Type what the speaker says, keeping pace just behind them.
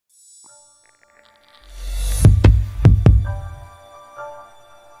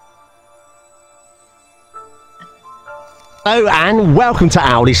Hello and welcome to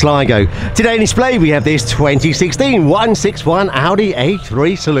Audi Sligo. Today in display we have this 2016 161 Audi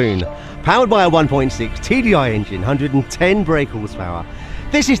A3 Saloon, powered by a 1.6 TDI engine, 110 brake horsepower.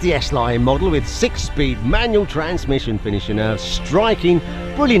 This is the S-Line model with 6-speed manual transmission, finishing a striking,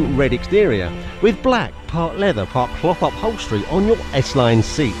 brilliant red exterior with black, part leather, part cloth upholstery on your S-Line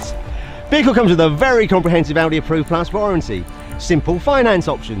seats. Vehicle comes with a very comprehensive Audi Approved Plus warranty, simple finance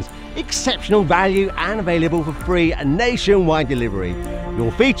options, exceptional value and available for free and nationwide delivery.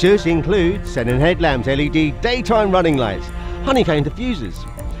 Your features include xenon headlamps, LED daytime running lights, honeycomb diffusers.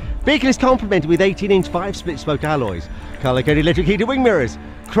 Vehicle is complemented with 18-inch 5-split spoke alloys, colour-coded electric heated wing mirrors,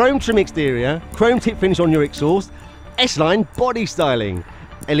 chrome trim exterior, chrome tip finish on your exhaust, S-Line body styling,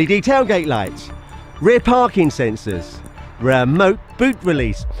 LED tailgate lights, rear parking sensors, remote boot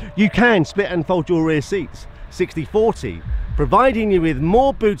release. You can split and fold your rear seats 60/40, providing you with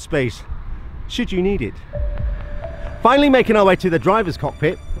more boot space should you need it. Finally, making our way to the driver's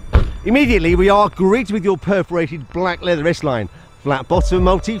cockpit, immediately we are greeted with your perforated black leather S-Line, flat bottom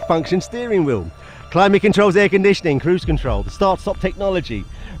multi-function steering wheel, climate controls, air conditioning, cruise control, the start-stop technology,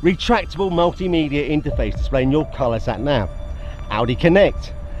 retractable multimedia interface displaying your colour sat nav, Audi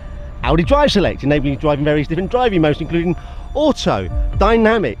Connect, Audi Drive Select enabling you to drive in various different driving modes including auto,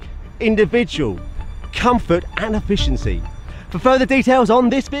 dynamic, individual, comfort and efficiency. For further details on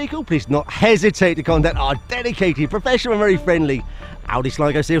this vehicle, please do not hesitate to contact our dedicated, professional and very friendly Audi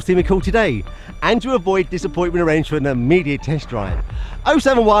Sligo sales team and call today. And to avoid disappointment, arrange for an immediate test drive.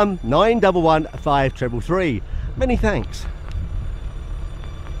 071 911 5333. Many thanks.